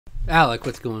Alec,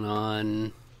 what's going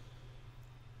on?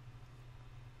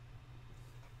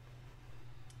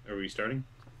 Are we starting?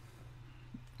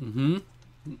 Mm-hmm.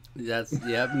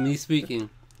 Yep, me speaking.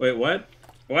 Wait, what?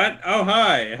 What? Oh,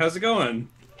 hi. How's it going?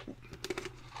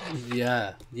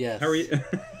 Yeah, yes. How are you?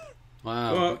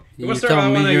 Wow. Well, you You're want to start that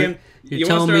telling one me again? you're You want to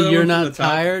telling start me that you're one from the not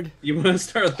top? tired? You want to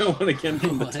start that one again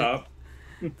from the What? top?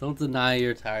 Don't deny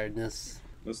your tiredness.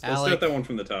 Let's start Alec, that one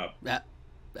from the top. A-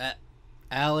 A-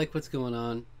 Alec, what's going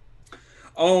on?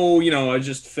 Oh, I was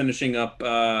just finishing up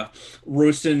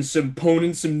roasting some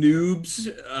Pwn some noobs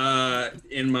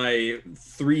in my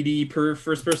 3D per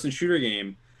first-person shooter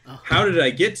game. Oh, How did I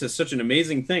get to such an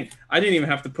amazing thing? I didn't even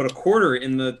have to put a quarter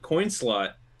in the coin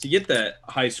slot to get that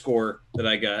high score that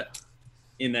I got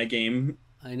in that game.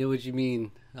 I know what you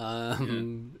mean. Yeah.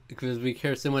 Because we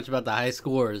care so much about the high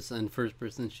scores and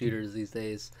first-person shooters these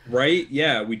days. Right?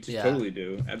 Yeah, we Yeah. totally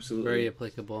do. Very Absolutely.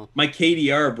 applicable. My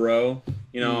KDR, bro.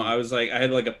 Mm. I was like, I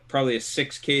had like probably a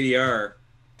 6 KDR,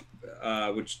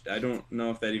 which I don't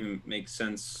know if that even makes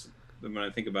sense when I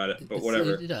think about it, but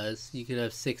whatever. It does. You could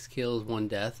have 6 kills, 1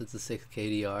 death. It's a 6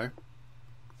 KDR.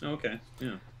 Okay,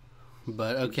 yeah.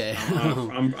 But okay.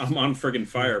 I'm on friggin'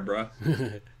 fire, bro.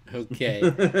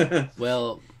 Okay.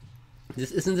 Well,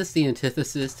 isn't this the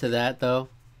antithesis to that though?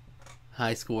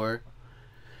 High score.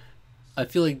 I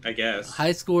feel like I guess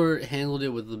high score handled it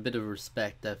with a bit of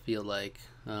respect. I feel like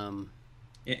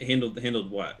it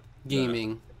handled what?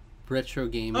 gaming, retro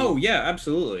gaming. Oh yeah,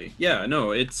 absolutely. Yeah,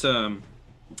 no, it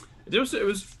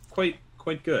was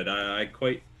quite good. I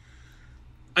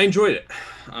enjoyed it.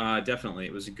 Definitely,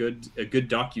 it was a good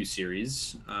docu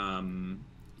series.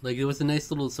 Like it was a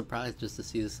nice little surprise just to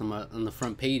see this on the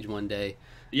front page one day.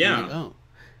 Yeah. Like, oh,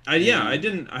 I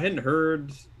hadn't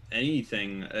heard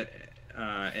anything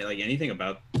like anything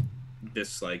about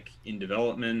this like in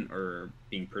development or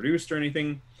being produced or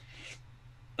anything.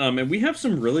 And we have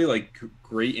some really like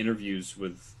great interviews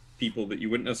with people that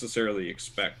you wouldn't necessarily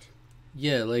expect.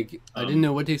 yeah. Like I didn't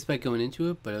know what to expect going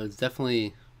into it, but I was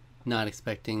definitely not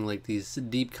expecting like these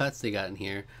deep cuts they got in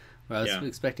here. Where I was Yeah.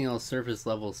 expecting all surface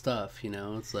level stuff.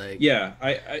 It's like Yeah,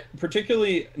 I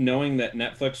particularly knowing that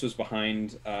Netflix was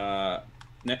behind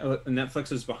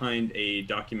Netflix is behind a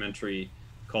documentary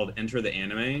called Enter the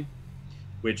Anime,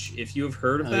 which if you have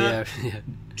heard of oh that, yeah,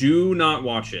 do not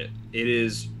watch it. It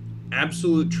is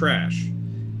absolute trash.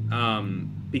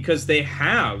 Because they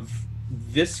have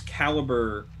this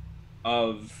caliber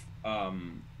of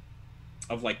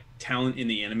like talent in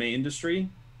the anime industry.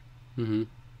 mm-hmm.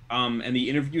 And the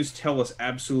interviews tell us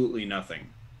absolutely nothing.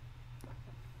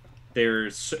 They're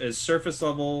as surface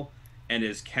level and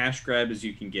as cash grab as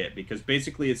you can get, because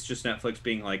basically it's just Netflix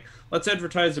being like, let's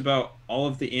advertise about all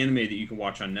of the anime that you can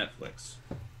watch on Netflix.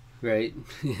 Right.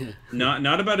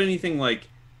 Not about anything like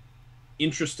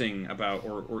interesting about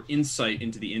or insight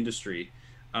into the industry.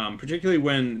 Particularly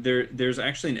when there's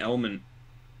actually an element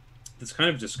that's kind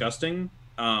of disgusting,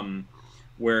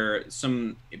 where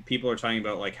some people are talking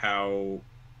about how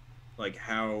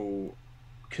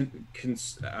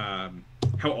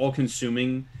all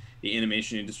consuming the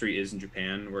animation industry is in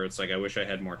Japan, where it's like, I wish I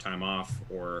had more time off,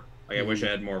 or like I wish I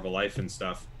had more of a life and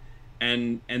stuff,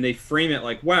 and they frame it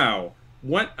like, wow,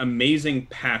 what amazing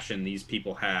passion these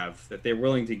people have that they're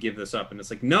willing to give this up. And it's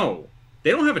like, no,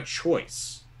 they don't have a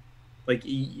choice. Like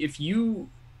if you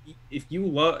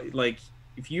love, like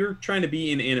if you're trying to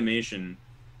be in animation,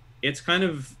 it's kind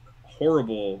of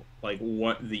horrible like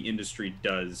what the industry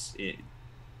does. It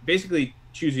basically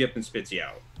chews you up and spits you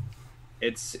out.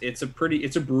 It's a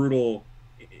brutal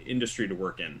industry to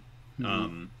work in.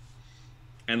 Mm-hmm.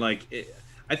 And like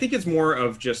I think it's more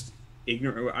of just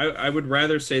ignorant. I would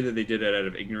rather say that they did it out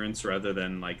of ignorance rather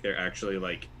than like they're actually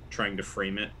like trying to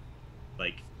frame it,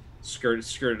 like skirt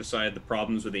aside the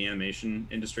problems with the animation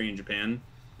industry in Japan.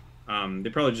 They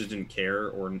probably just didn't care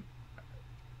or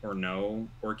know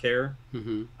or care.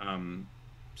 Mm-hmm.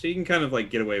 So you can kind of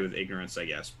like get away with ignorance, I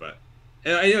guess. But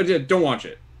don't watch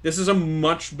it. This is a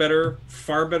much better,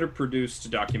 far better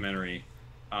produced documentary.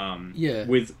 Yeah.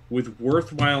 With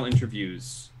worthwhile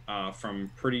interviews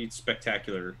from pretty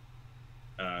spectacular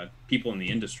people in the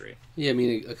industry. Yeah, I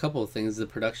mean, a couple of things. The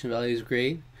production value is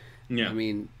great. Yeah. I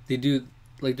mean, they do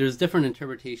like there's different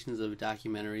interpretations of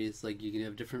documentaries. Like you can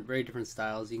have very different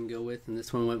styles you can go with, and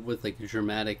this one went with like a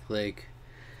dramatic, like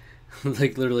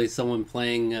like literally someone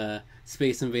playing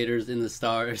Space Invaders in the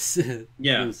stars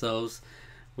Yeah. themselves,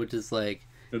 which is like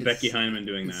With Becky Heineman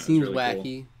doing it that. seems really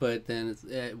wacky, cool. but then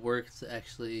it works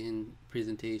actually in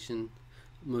presentation.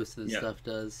 Most of the stuff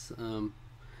does.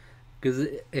 Because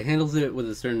it handles it with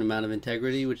a certain amount of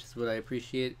integrity, which is what I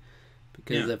appreciate.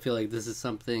 Because I feel like this is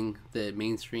something that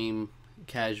mainstream,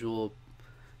 casual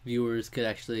viewers could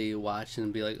actually watch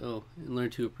and be like, oh, and learn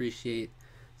to appreciate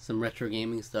some retro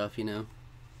gaming stuff, you know?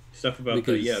 Stuff about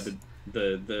Because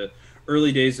the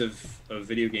early days of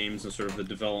video games and sort of the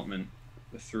development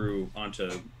through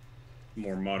onto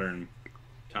more modern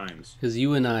times. because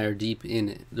you and I are deep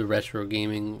in the retro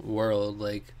gaming world.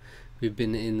 Like, we've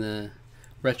been in the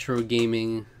retro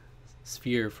gaming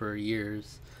sphere for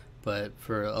years, but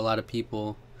for a lot of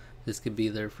people, this could be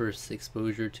their first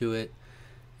exposure to it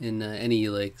in any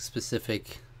like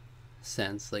specific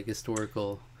sense, like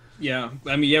historical. Yeah,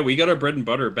 I mean, yeah, we got our bread and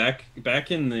butter back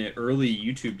in the early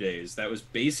YouTube days. That was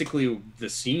basically the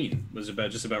scene was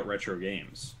about just about retro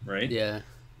games, right? Yeah,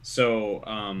 So,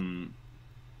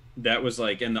 that was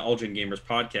like, and the All Gen Gamers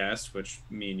podcast, which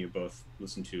me and you both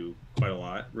listened to quite a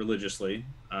lot religiously,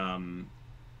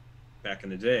 back in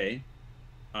the day.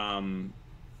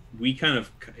 We kind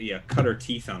of cut our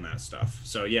teeth on that stuff.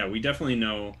 So yeah, we definitely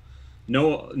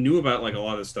knew about like a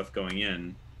lot of this stuff going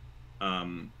in.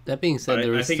 that being said, But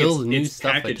there I was think still it's new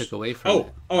stuff I packaged. took away from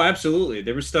it. Oh, absolutely.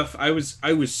 There was stuff I was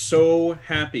so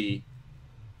happy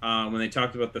when they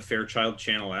talked about the Fairchild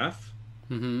Channel F.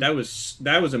 Mm-hmm.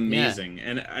 That was amazing,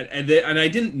 and I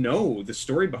didn't know the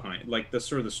story behind, like the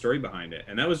story behind it,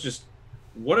 and that was just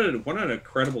what an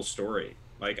incredible story.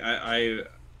 Like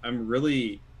I'm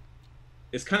really,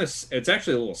 it's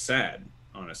actually a little sad,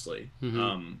 honestly.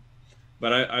 Mm-hmm.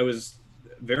 But I was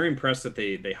very impressed that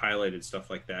they highlighted stuff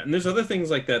like that, and there's other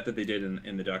things like that they did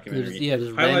in the documentary.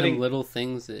 Just random little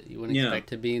things that you wouldn't expect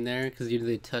to be in there, because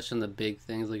they touch on the big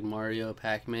things like Mario,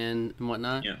 Pac-Man, and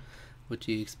whatnot. Yeah. What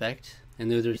you expect,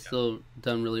 and they're still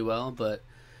done really well. But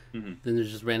then there's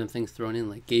just random things thrown in,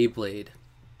 like Gay Blade.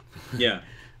 Yeah,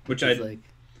 which out of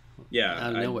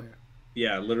nowhere.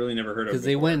 Yeah, literally never heard of. Because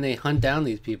they went and they hunt down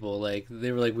these people. Like,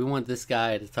 they were like, we want this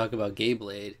guy to talk about Gay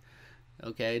Blade.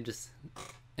 Okay,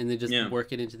 and they just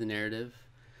work it into the narrative.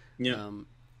 Yeah.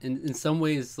 In some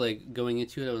ways, like, going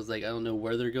into it, I was like, I don't know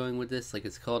where they're going with this. Like,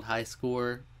 it's called High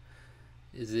Score.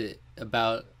 Is it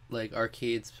about like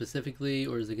arcade specifically,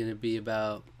 or is it going to be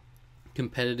about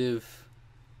competitive,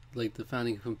 like the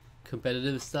founding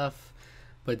competitive stuff?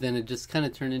 But then it just kind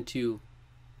of turned into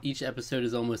each episode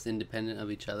is almost independent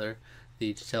of each other. They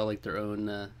each tell like their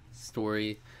own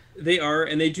story. They are,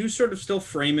 and they do sort of still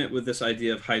frame it with this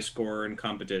idea of high score and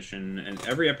competition, and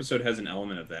every episode has an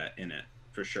element of that in it,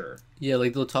 for sure. Yeah,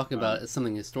 like they'll talk about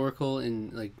something historical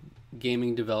in like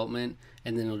gaming development,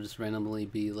 and then it'll just randomly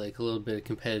be like a little bit of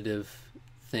competitive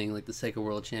thing, like the Sega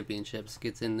World Championships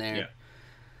gets in there.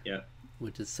 Yeah.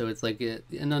 Which is, so it's like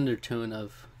an undertone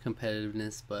of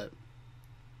competitiveness, but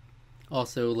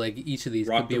also like each of these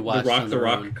could be watched on their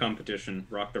own. Competition,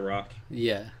 Rock the Rock.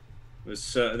 Yeah. It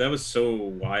was that was so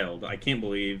wild. I can't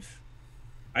believe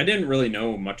I didn't really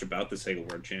know much about the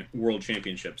Sega World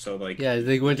Championship. So like, yeah,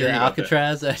 they went to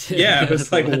Alcatraz. Yeah, it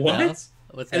was like what?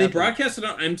 What's and happening? they broadcast it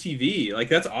on MTV. Like,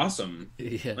 that's awesome.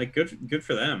 Yeah. Like, good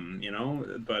for them, you know.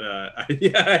 But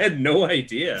I had no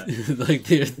idea. Like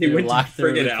they went locked to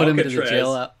them, friggin' they put them into the Alcatraz.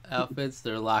 jail outfits.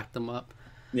 They're locked them up.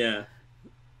 Yeah,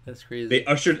 That's crazy. they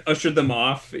ushered them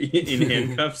off in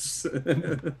handcuffs.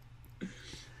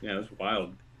 Yeah, it was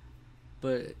wild.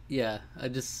 But yeah,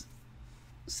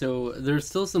 so there's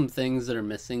still some things that are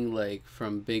missing, like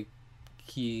from big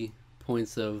key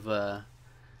points of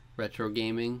retro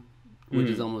gaming, which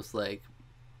is almost like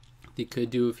they could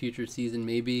do a future season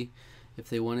maybe if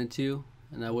they wanted to,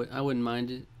 and I wouldn't mind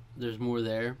it. There's more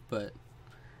there, but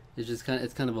it's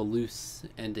kind of a loose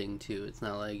ending too. It's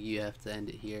not like you have to end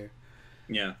it here.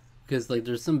 Yeah. Because like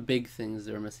there's some big things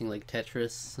that are missing, like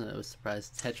Tetris. I was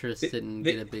surprised Tetris didn't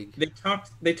get a big. They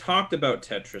talked about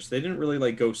Tetris. They didn't really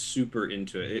like go super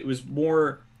into it. It was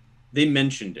more they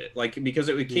mentioned it, like, because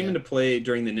it came into play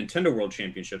during the Nintendo World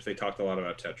Championships. They talked a lot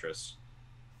about Tetris,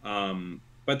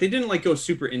 but they didn't like go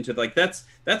super into, like, that's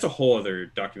a whole other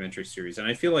documentary series. And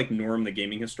I feel like Norm, the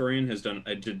gaming historian,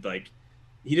 did like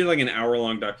an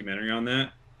hour-long documentary on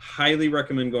that. Highly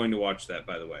recommend going to watch that,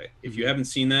 by the way. If you haven't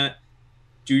seen that,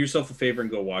 do yourself a favor and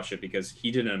go watch it, because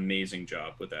he did an amazing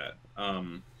job with that.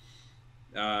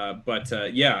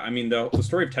 Yeah, I mean, the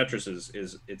story of Tetris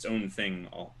is its own thing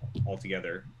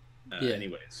altogether.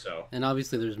 Anyways, so. And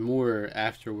obviously there's more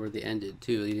after where they ended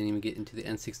too. They didn't even get into the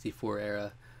N64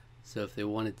 era, so if they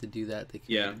wanted to do that, they could.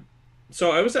 Yeah.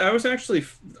 So I was actually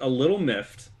a little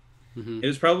miffed. It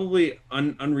was probably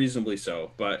unreasonably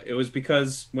so, but it was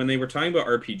because when they were talking about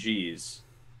RPGs,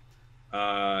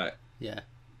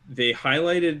 they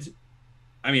highlighted.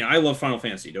 I mean, I love Final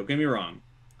Fantasy. Don't get me wrong.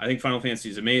 I think Final Fantasy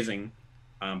is amazing.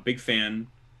 Big fan.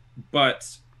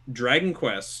 But Dragon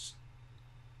Quest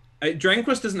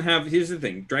doesn't have. Here's the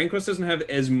thing. Dragon Quest doesn't have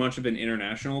as much of an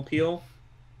international appeal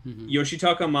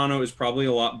Yoshitaka Amano is probably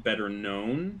a lot better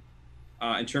known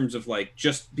in terms of like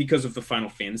just because of the Final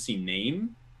Fantasy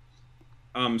name.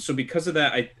 So because of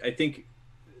that, I think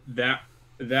that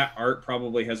that art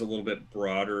probably has a little bit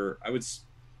broader.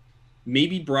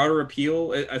 Maybe broader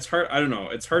appeal. It's hard. I don't know.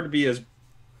 It's hard to be as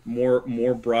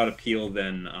more broad appeal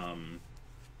than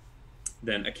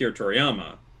Akira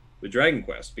Toriyama with Dragon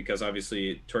Quest, because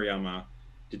obviously Toriyama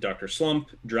did Doctor Slump,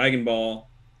 Dragon Ball,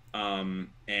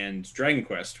 and Dragon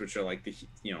Quest, which are like the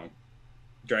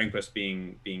Dragon Quest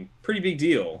being pretty big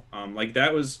deal. Like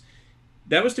that was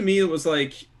to me,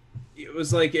 it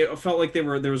felt like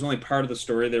there was only part of the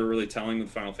story they were really telling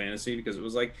with Final Fantasy, because it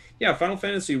was like, yeah, Final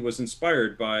Fantasy was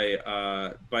inspired by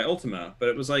Ultima, but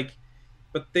it was like,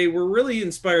 but they were really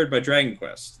inspired by Dragon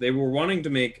Quest. They were wanting to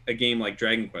make a game like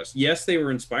Dragon Quest. Yes, they were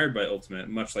inspired by Ultimate,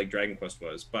 much like Dragon Quest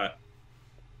was, but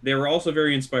they were also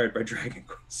very inspired by Dragon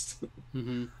Quest.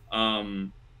 And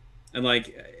like,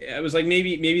 it was like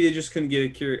maybe they just couldn't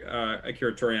get Akira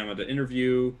Toriyama to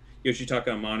interview Yoshitaka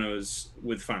Amano's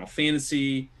with Final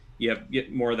Fantasy. You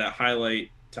get more of that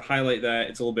highlight that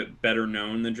it's a little bit better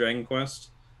known than Dragon Quest.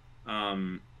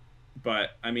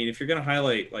 But I mean, if you're gonna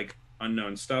highlight like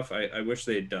unknown stuff, I wish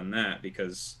they had done that,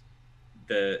 because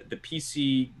the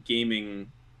PC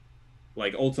gaming,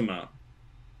 like Ultima,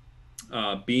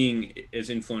 being as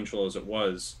influential as it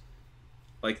was,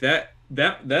 like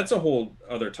that's a whole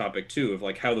other topic too, of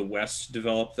like how the West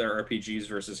developed their RPGs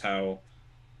versus how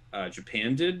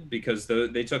Japan did, because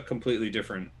they took completely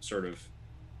different sort of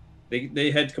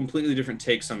they had completely different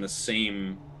takes on the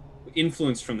same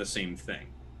influence from the same thing.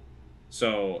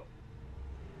 So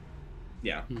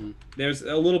yeah, there's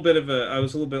a little bit of I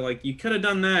was a little bit like, you could have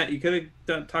done that. You could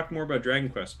have talked more about Dragon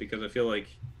Quest, because I feel like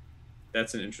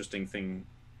that's an interesting thing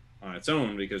on its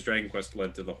own, because Dragon Quest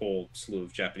led to the whole slew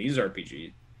of Japanese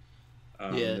RPG.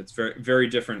 It's very, very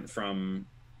different from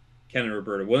Ken and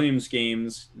Roberta Williams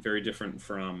games, very different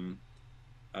from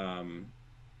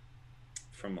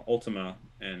Ultima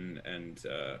and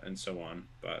so on.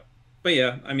 But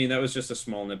yeah, I mean, that was just a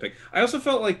small nitpick. I also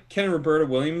felt like Ken and Roberta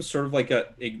Williams sort of like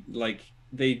like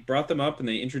they brought them up and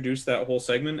they introduced that whole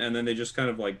segment, and then they just kind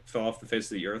of like fell off the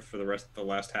face of the earth for the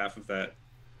last half of that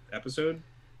episode.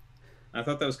 I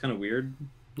thought that was kind of weird.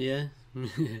 Yeah.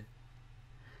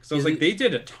 So I was like, they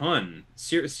did a ton.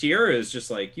 Sierra is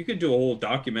just like, you could do a whole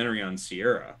documentary on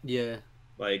Sierra. Yeah.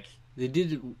 Like, they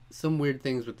did some weird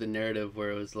things with the narrative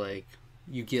where it was like,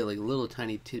 you get like a little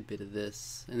tiny tidbit of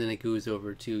this, and then it goes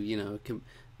over to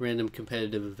random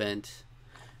competitive event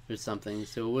or something.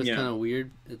 So it was kind of weird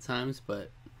at times,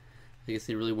 but I guess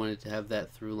they really wanted to have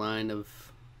that through line of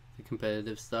the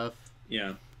competitive stuff.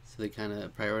 Yeah. So they kind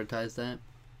of prioritized that.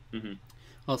 Mm-hmm.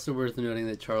 Also worth noting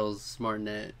that Charles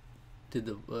Martinet did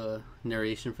the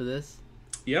narration for this.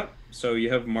 Yep. So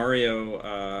you have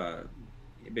Mario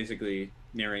basically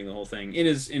narrating the whole thing in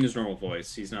his normal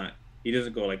voice. He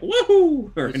doesn't go like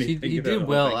woohoo or anything. He did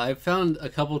well. I found a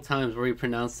couple times where he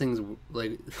pronounced things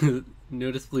like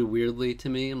noticeably weirdly to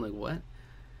me. I'm like, what?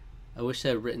 I wish I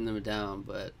had written them down,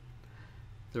 but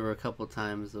there were a couple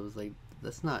times I was like,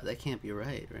 that can't be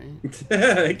right?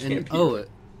 It can't be right.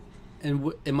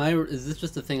 And is this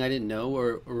just a thing I didn't know,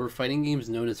 or were fighting games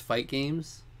known as fight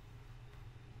games?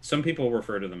 Some people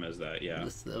refer to them as that. Yeah. I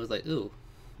was like, ooh,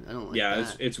 I don't like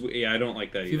that. Yeah, I don't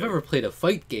like that if either. You've ever played a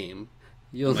fight game,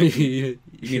 you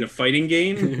mean a fighting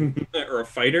game or a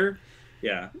fighter?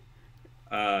 Yeah.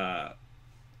 A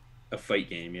fight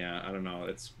game. Yeah. I don't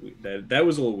know. That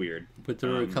was a little weird. But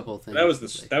there were a couple of things. That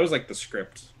was like the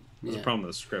script. It was a problem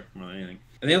with the script more than anything.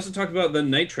 And they also talked about the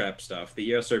Night Trap stuff,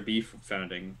 the ESRB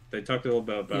founding. They talked a little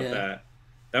bit about that.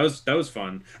 That was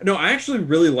fun. No, I actually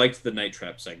really liked the Night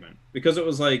Trap segment, because it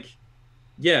was like,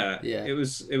 it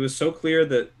was so clear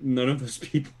that none of those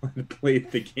people had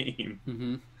played the game.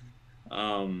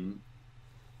 Mm-hmm.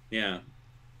 Yeah,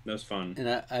 that was fun.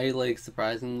 And I like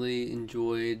surprisingly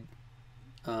enjoyed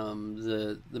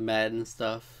the Madden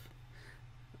stuff.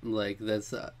 Like,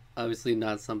 that's obviously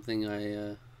not something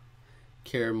I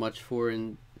care much for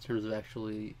in terms of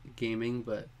actually gaming,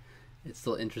 but it's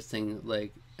still interesting.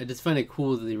 Like, I just find it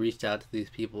cool that they reached out to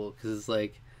these people, because it's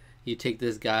like, you take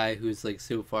this guy who's like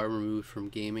so far removed from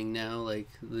gaming now, like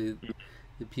the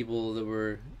people that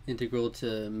were integral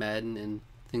to Madden and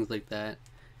things like that,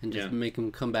 and just make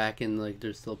them come back and like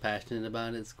they're still passionate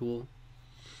about it. It's cool.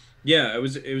 Yeah, it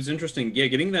was interesting. Yeah,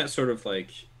 getting that sort of like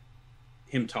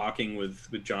him talking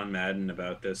with John Madden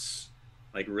about this,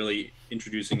 like really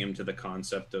introducing him to the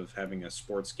concept of having a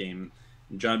sports game.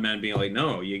 And John Madden being like,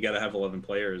 no, you got to have 11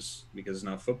 players, because it's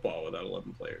not football without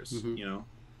 11 players. Mm-hmm.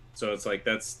 So it's like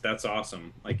that's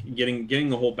awesome. Like getting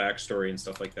the whole backstory and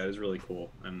stuff like that is really cool,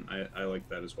 and I like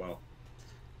that as well.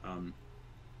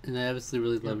 And I obviously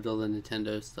really Yeah. loved all the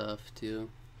Nintendo stuff too.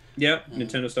 Yeah,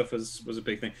 Nintendo stuff was a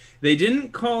big thing. They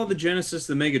didn't call the Genesis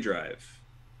the Mega Drive.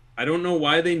 I don't know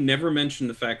why they never mentioned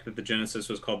the fact that the Genesis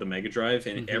was called the Mega Drive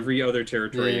in every other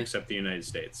territory Yeah. except the United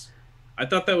States. I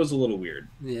thought that was a little weird.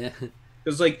 Yeah.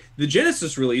 Because like the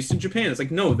Genesis released in Japan. It's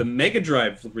like no, the Mega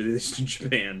Drive released in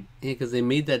Japan. Yeah, because they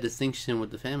made that distinction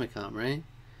with the Famicom, right?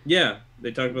 Yeah,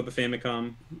 they talked about the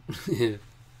Famicom. Yeah.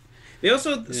 They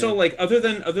also Yeah. so like other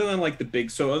than like the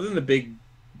big so other than the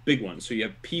big ones. So you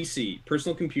have PC,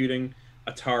 personal computing,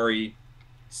 Atari,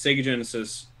 Sega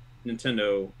Genesis,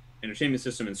 Nintendo Entertainment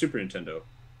System, and Super Nintendo.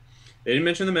 They didn't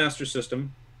mention the Master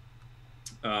System,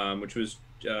 which was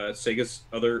Sega's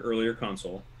other earlier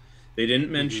console. They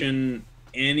didn't mention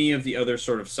any of the other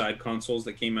sort of side consoles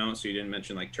that came out. So you didn't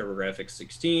mention like TurboGrafx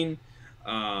 16.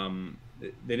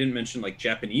 They didn't mention like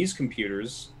Japanese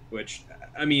computers, which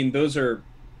I mean those are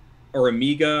or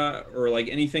Amiga or like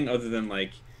anything other than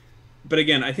like. But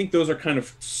again, I think those are kind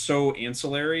of so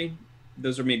ancillary.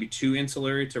 Those are maybe too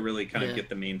ancillary to really kind of Yeah. get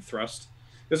the main thrust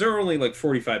because they're only like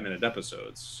 45-minute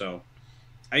episodes. So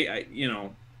I you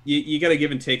know you got to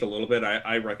give and take a little bit.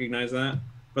 I recognize that,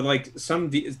 but like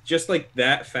just like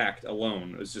that fact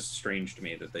alone was just strange to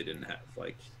me that they didn't have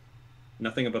like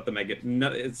nothing about the Mega.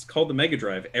 No, it's called the Mega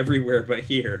Drive everywhere but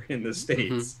here in the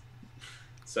states.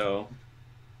 So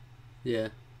Yeah.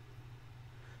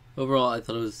 Overall, I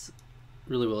thought it was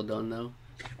really well done, though.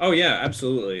 oh yeah,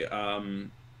 absolutely.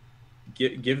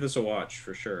 Give this a watch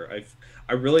for sure.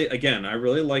 I really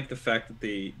like the fact that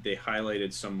they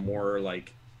highlighted some more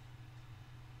like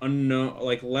unknown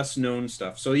like less known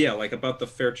stuff. So yeah, like about the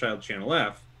Fairchild Channel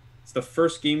F, it's the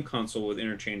first game console with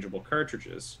interchangeable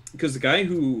cartridges because the guy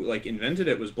who like invented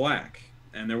it was black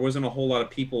and there wasn't a whole lot of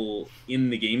people in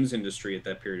the games industry at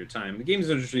that period of time. The games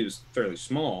industry was fairly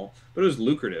small, but it was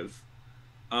lucrative.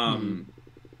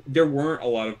 There weren't a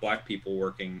lot of black people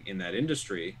working in that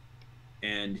industry,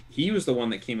 and he was the one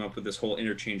that came up with this whole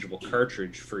interchangeable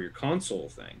cartridge for your console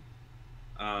thing.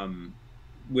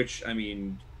 Which I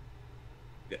mean,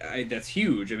 that's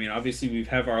huge. I mean, obviously we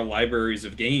have our libraries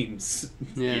of games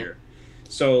Yeah. here,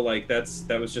 so like that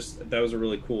was a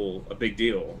really cool a big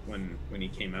deal when he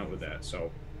came out with that.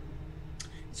 So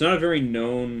it's not a very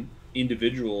known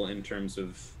individual in terms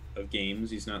of games.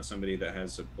 He's not somebody that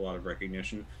has a lot of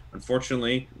recognition.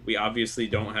 Unfortunately, we obviously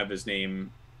don't have his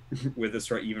name with us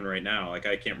right now. Like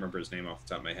I can't remember his name off the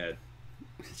top of my head.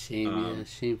 Shame, yeah,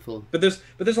 shameful. But there's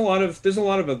a lot of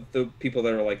the people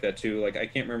that are like that too. Like I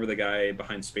can't remember the guy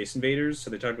behind Space Invaders. So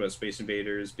they talked about Space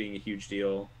Invaders being a huge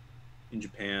deal in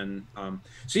Japan.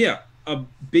 So yeah,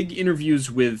 big interviews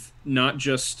with not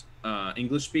just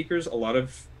English speakers, a lot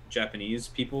of Japanese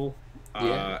people.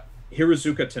 Yeah.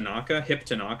 Hirozuka Tanaka, Hip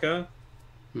Tanaka,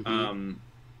 Hmm.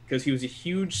 because he was a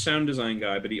huge sound design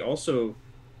guy, but he also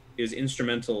is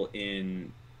instrumental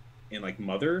in like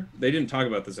Mother. They didn't talk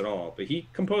about this at all, but he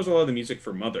composed a lot of the music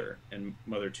for Mother and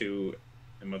Mother 2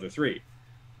 and Mother 3.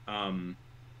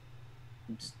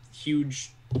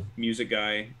 Huge music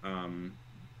guy. Kind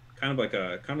of like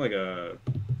a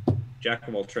jack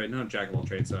of all trades, not jack of all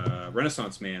trades,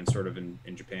 Renaissance man sort of in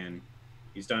Japan.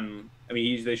 He's done. I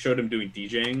mean, they showed him doing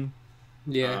DJing.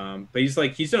 Yeah. But he's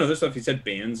done other stuff. He's had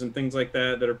bands and things like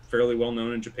that that are fairly well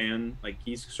known in Japan. Like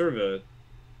he's sort of a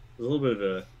little bit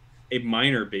of a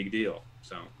minor big deal.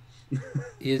 So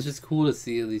It's just cool to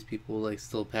see these people like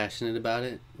still passionate about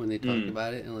it when they talk Mm.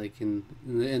 about it, and like and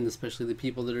especially the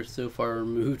people that are so far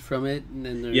removed from it, and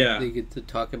then Yeah. they get to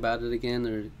talk about it again.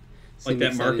 Or like seem that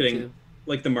excited marketing, too.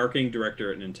 like the marketing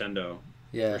director at Nintendo,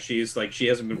 Yeah. where she's like she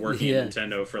hasn't been working Yeah. at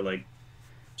Nintendo for like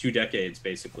 2 decades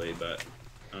basically, but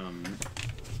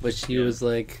But she Yeah. was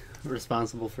like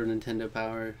responsible for Nintendo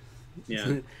Power. yeah,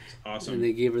 it's awesome. And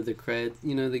they gave her the credit.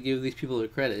 You know, they give these people the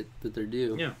credit that they're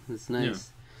due. Yeah. It's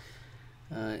nice.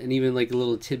 And even like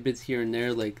little tidbits here and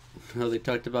there, like how they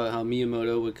talked about how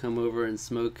Miyamoto would come over and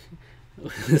smoke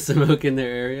in their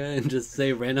area and just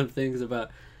say random things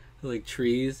about like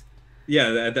trees.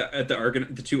 Yeah,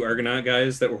 the two Argonaut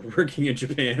guys that were working in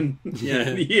Japan.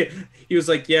 Yeah. He was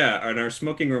like, yeah, and our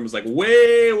smoking room was like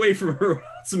way away from her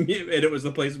house, and it was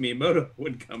the place Miyamoto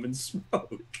would come and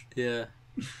smoke. Yeah.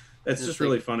 That's It's just like-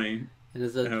 really funny. And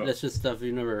that's just stuff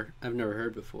I've never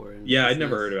heard before. And Yeah, it's I'd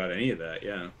never nice. heard about any of that.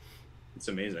 Yeah, it's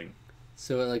amazing.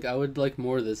 So like I would like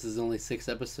more of this. It's only 6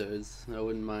 episodes. I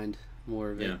wouldn't mind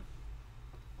more of it. Yeah.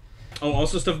 Oh,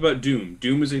 also stuff about Doom.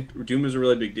 Doom is a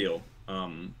really big deal.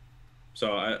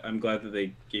 So I'm glad that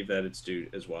they gave that its due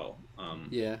as well.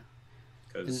 Yeah.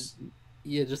 Because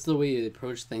Yeah, just the way they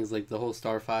approach things, like the whole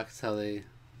Star Fox, how they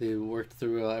worked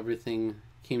through how everything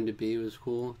came to be was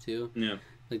cool too. Yeah.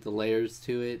 Like the layers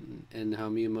to it, and how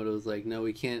Miyamoto was like, no,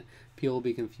 we can't. People will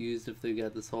be confused if they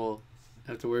got this whole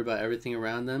have to worry about everything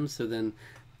around them. So then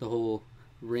the whole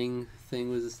ring thing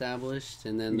was established,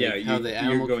 and then like, how the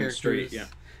animal characters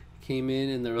came in,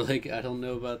 and they were like, I don't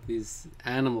know about these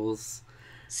animals.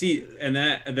 See, and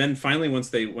then finally once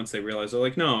they realized, they're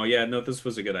like, no, yeah, no, this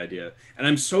was a good idea, and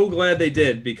I'm so glad they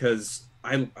did, because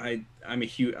I'm a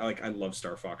huge, like, I love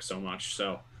Star Fox so much.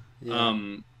 So, Yeah.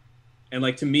 and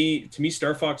like to me,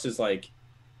 Star Fox is like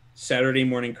Saturday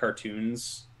morning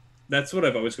cartoons. That's what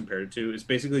I've always compared it to. It's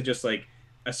basically just like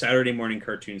a Saturday morning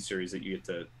cartoon series that you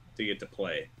get to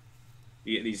play.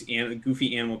 You get these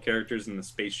goofy animal characters and the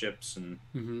spaceships, and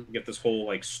you get this whole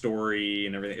like story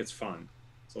and everything. It's fun.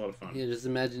 It's a lot of fun. Yeah, just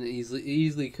imagine it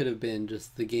easily could have been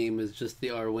just the game was just the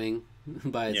R-Wing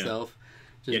by itself,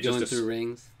 just going through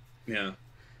rings. Yeah.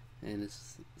 And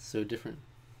it's so different.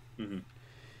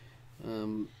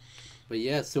 Mm-hmm. But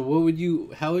yeah, so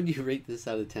how would you rate this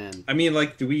out of 10? I mean,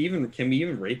 like, can we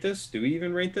even rate this? Do we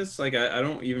even rate this? Like, I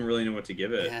don't even really know what to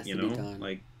give it. It has to be done.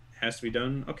 Like, has to be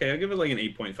done. Okay, I'll give it like an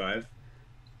 8.5.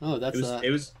 Oh,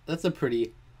 that's a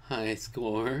pretty high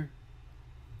score.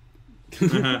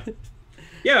 Uh-huh.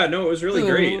 Yeah, no, it was really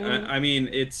great. I mean,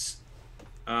 it's,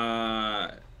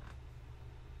 I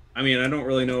mean, I don't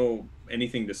really know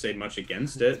anything to say much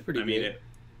against it. I mean,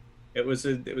 it was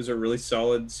a really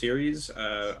solid series.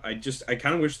 I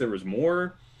kind of wish there was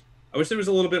more. I wish there was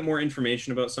a little bit more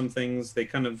information about some things. They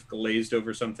kind of glazed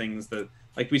over some things that,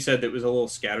 like we said, that was a little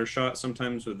scattershot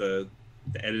sometimes with the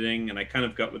editing, and I kind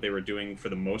of got what they were doing for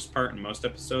the most part in most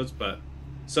episodes, but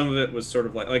some of it was sort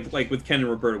of like with Ken and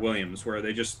Roberta Williams, where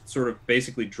they just sort of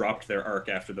basically dropped their arc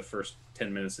after the first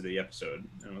 10 minutes of the episode,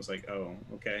 and I was like, oh,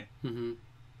 okay. Mm-hmm.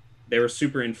 They were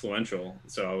super influential,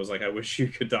 so I was like, I wish you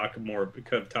could talk more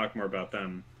about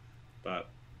them, but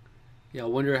yeah, I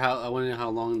wonder how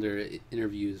long their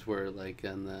interviews were, like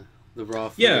on the raw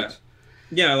footage.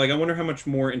 Yeah, like I wonder how much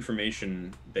more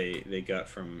information they got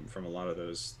from a lot of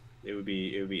those. It would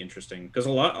be interesting, because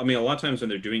a lot of times when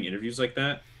they're doing interviews like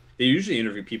that, they usually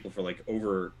interview people for like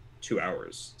over 2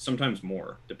 hours, sometimes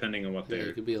more, depending on what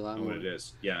it could be a lot more. What it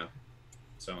is. Yeah,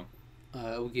 so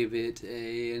I will give it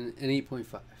an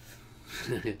 8.5.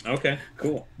 Okay,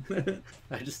 cool.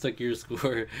 I just took your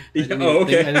score. I didn't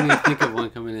even think of one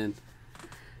coming in,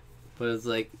 but it's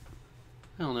like,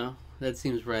 I don't know. That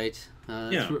seems right.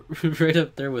 It's right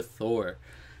up there with Thor.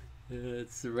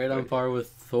 It's right on par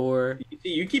with Thor.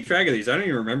 You keep track of these. I don't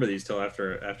even remember these till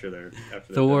after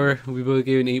Thor. We both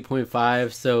gave an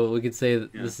 8.5, so we could say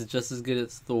that this is just as good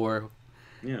as Thor.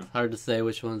 Yeah. Hard to say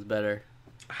which one's better.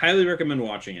 I highly recommend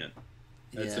watching it.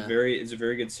 It's a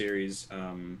very good series.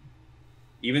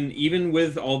 Even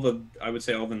with all the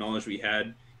knowledge we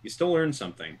had, you still learn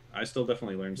something. I still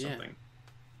definitely learned something.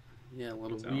 Yeah, a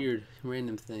lot of weird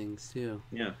random things too.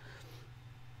 Yeah.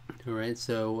 All right,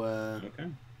 so okay.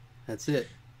 That's it.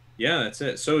 Yeah, that's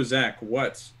it. So, Zach,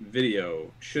 what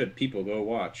video should people go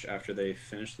watch after they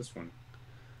finish this one?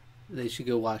 They should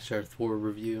go watch our Thor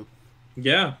review.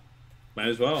 Yeah, might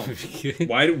as well.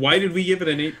 Why did we give it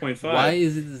an 8.5? Why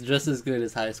is it just as good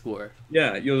as High Score?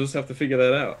 Yeah, you'll just have to figure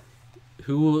that out.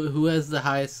 Who has the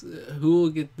highest?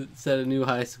 Who will set a new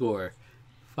high score?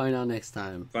 Find out next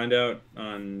time. Find out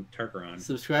on Tarkaron.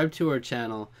 Subscribe to our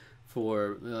channel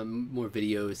for more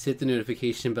videos. Hit the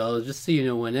notification bell just so you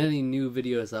know when any new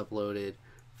video is uploaded.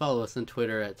 Follow us on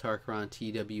Twitter at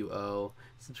TarkaronTWO.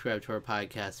 Subscribe to our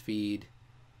podcast feed.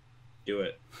 Do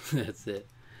it. That's it.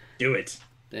 Do it.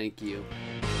 Thank you.